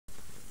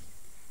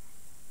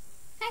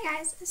Hi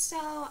guys,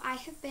 so I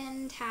have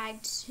been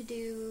tagged to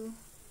do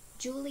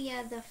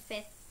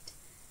JuliaTheFit,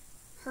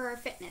 her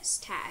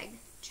fitness tag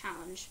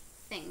challenge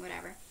thing,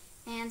 whatever.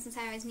 And since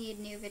I always need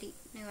new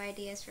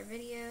ideas for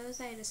videos,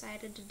 I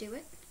decided to do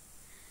it.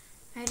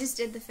 I just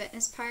did the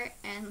fitness part,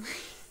 and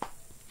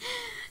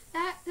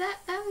that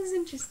was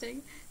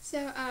interesting.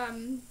 So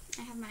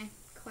I have my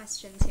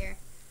questions here.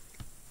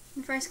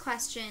 The first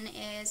question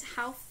is,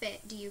 how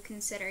fit do you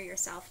consider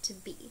yourself to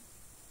be?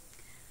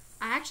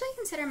 I actually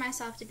consider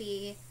myself to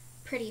be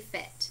pretty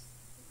fit.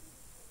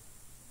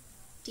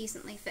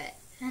 Decently fit.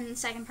 And the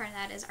second part of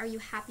that is, are you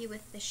happy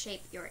with the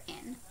shape you're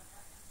in?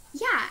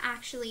 Yeah,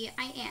 actually,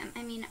 I am.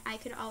 I mean, I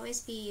could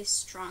always be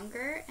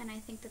stronger, and I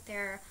think that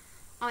there are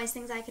always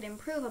things I could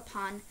improve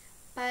upon,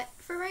 but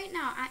for right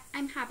now,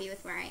 I'm happy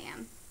with where I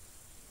am.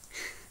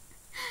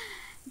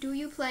 Do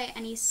you play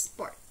any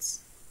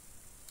sports?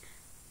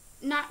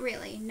 Not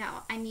really,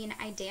 no. I mean,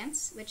 I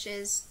dance, which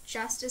is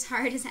just as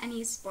hard as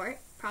any sport,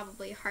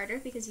 probably harder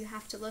because you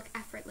have to look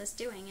effortless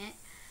doing it.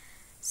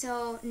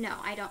 So, no,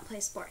 I don't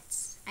play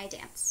sports. I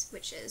dance,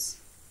 which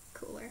is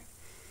cooler.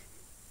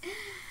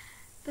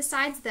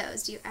 Besides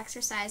those, do you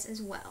exercise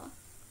as well?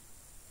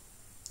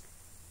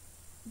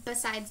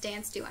 Besides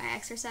dance, do I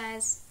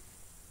exercise?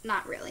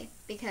 Not really,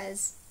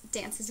 because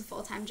dance is a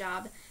full-time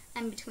job,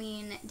 and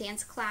between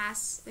dance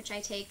class, which I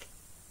take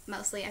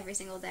mostly every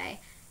single day,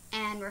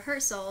 and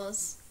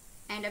rehearsals,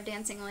 I end up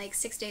dancing like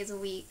 6 days a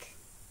week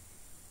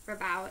for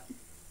about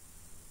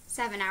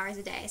 7 hours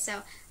a day,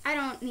 so I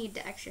don't need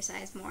to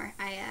exercise more.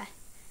 I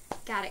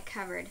got it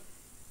covered.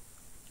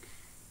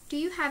 Do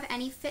you have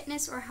any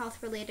fitness or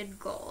health-related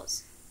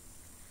goals?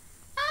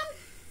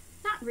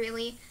 Not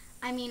really.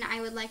 I mean, I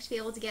would like to be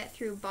able to get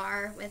through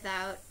bar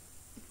without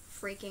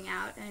freaking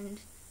out and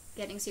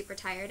getting super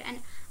tired, and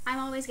I'm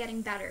always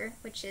getting better,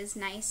 which is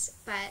nice,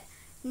 but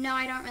no,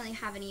 I don't really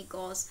have any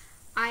goals.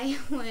 I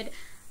would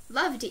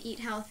love to eat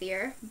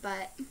healthier,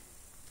 but,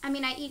 I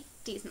mean, I eat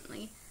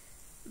decently,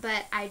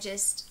 but I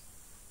just,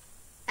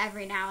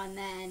 every now and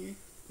then,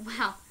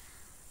 well,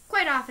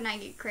 quite often I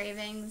get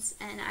cravings,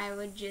 and I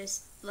would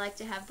just like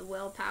to have the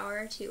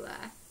willpower to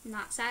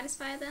not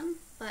satisfy them,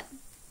 but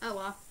oh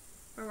well,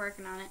 we're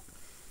working on it.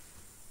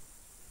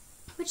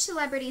 Which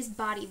celebrity's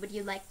body would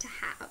you like to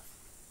have?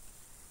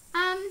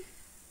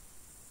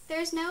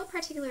 There's no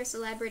particular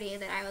celebrity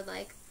that I would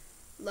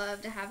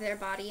love to have their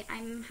body.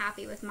 I'm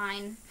happy with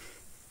mine.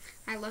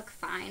 I look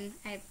fine.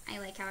 I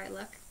like how I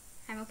look.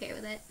 I'm okay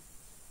with it.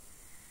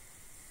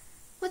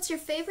 What's your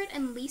favorite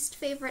and least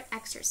favorite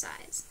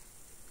exercise?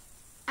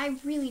 I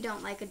really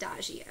don't like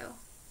adagio.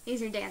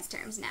 These are dance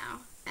terms now,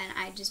 and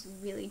I just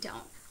really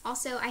don't.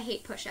 Also, I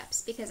hate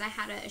push-ups because I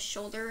had a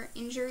shoulder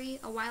injury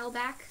a while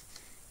back,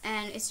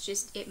 and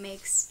it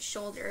makes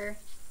shoulder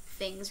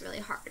things really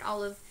hard.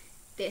 All of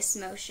this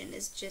motion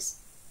is just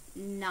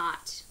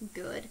not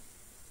good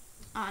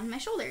on my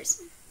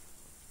shoulders.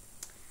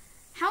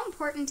 How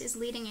important is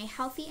leading a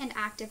healthy and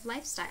active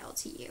lifestyle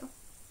to you?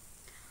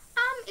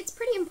 It's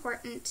pretty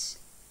important,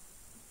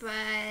 but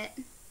I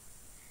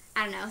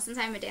don't know, since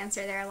I'm a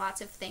dancer, there are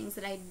lots of things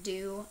that I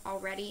do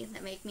already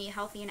that make me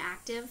healthy and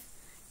active.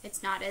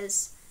 It's not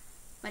as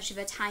much of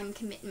a time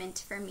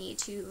commitment for me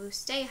to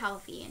stay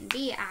healthy and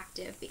be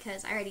active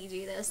because I already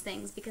do those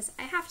things because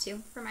I have to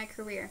for my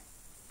career.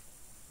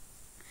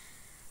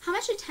 How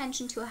much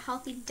attention to a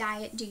healthy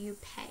diet do you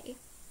pay?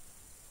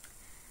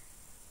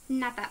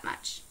 Not that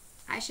much.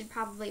 I should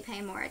probably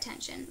pay more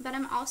attention, but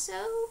I'm also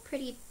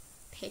pretty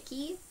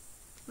picky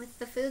with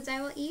the foods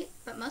I will eat,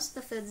 but most of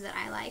the foods that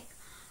I like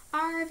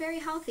are very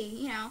healthy,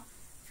 you know,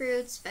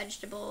 fruits,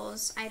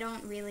 vegetables. I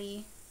don't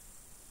really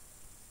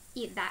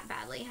eat that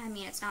badly. I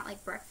mean, it's not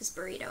like breakfast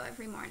burrito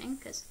every morning,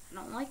 because I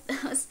don't like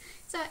those,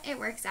 so it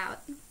works out.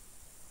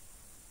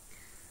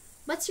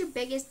 What's your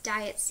biggest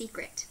diet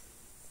secret?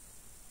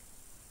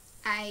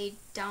 I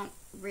don't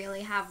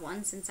really have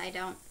one since I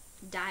don't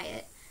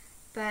diet,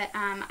 but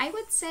I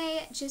would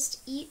say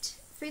just eat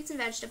fruits and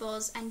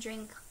vegetables and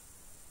drink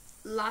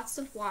lots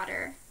of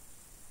water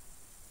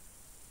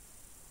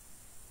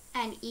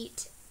and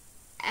eat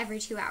every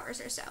 2 hours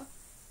or so.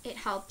 It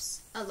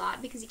helps a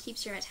lot because it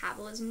keeps your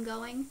metabolism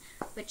going,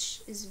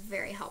 which is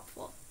very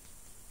helpful.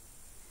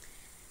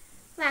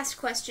 Last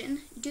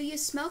question. Do you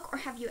smoke or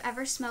have you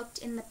ever smoked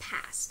in the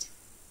past?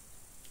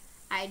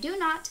 I do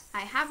not,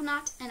 I have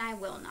not, and I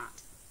will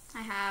not.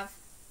 I have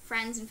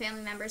friends and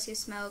family members who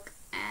smoke,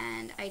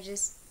 and I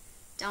just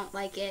don't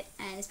like it,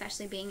 and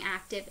especially being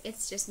active,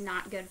 it's just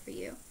not good for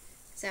you.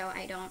 So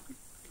I don't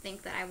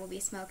think that I will be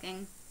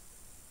smoking.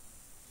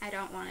 I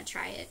don't want to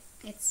try it.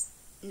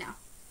 No.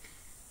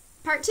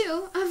 Part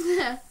 2 of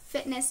the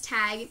fitness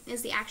tag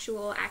is the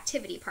actual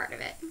activity part of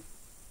it.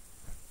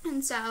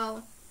 And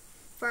so,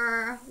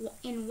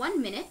 in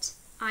 1 minute,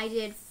 I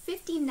did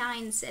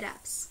 59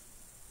 sit-ups.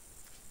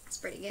 That's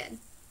pretty good.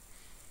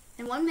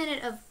 In 1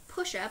 minute of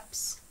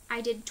push-ups,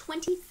 I did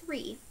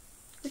 23,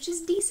 which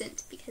is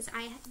decent because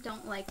I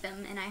don't like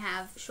them and I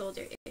have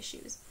shoulder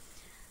issues.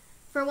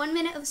 For 1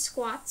 minute of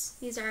squats,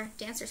 these are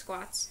dancer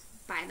squats,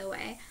 by the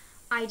way,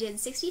 I did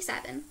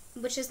 67,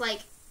 which is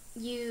like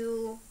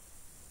you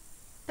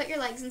put your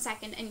legs in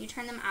second and you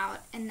turn them out,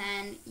 and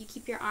then you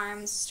keep your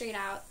arms straight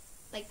out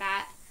like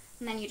that,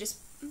 and then you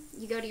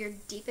go to your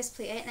deepest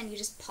plie, and then you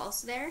just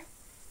pulse there,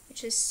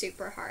 which is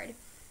super hard.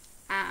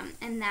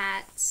 And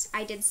that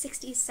I did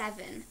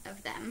 67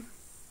 of them.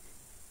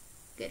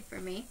 Good for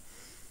me.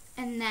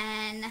 And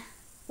then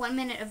 1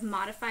 minute of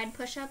modified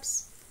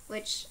push-ups,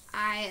 which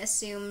I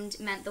assumed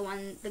meant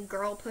the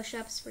girl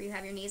push-ups where you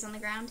have your knees on the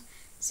ground.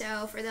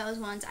 So for those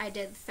ones I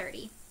did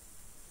 30,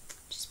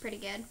 which is pretty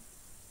good.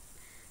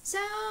 So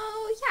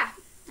yeah,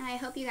 I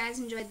hope you guys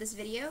enjoyed this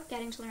video,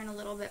 getting to learn a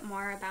little bit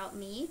more about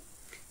me.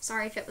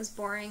 Sorry if it was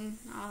boring.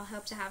 I'll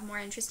hope to have more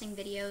interesting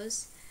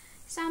videos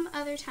some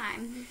other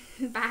time.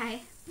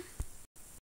 Bye.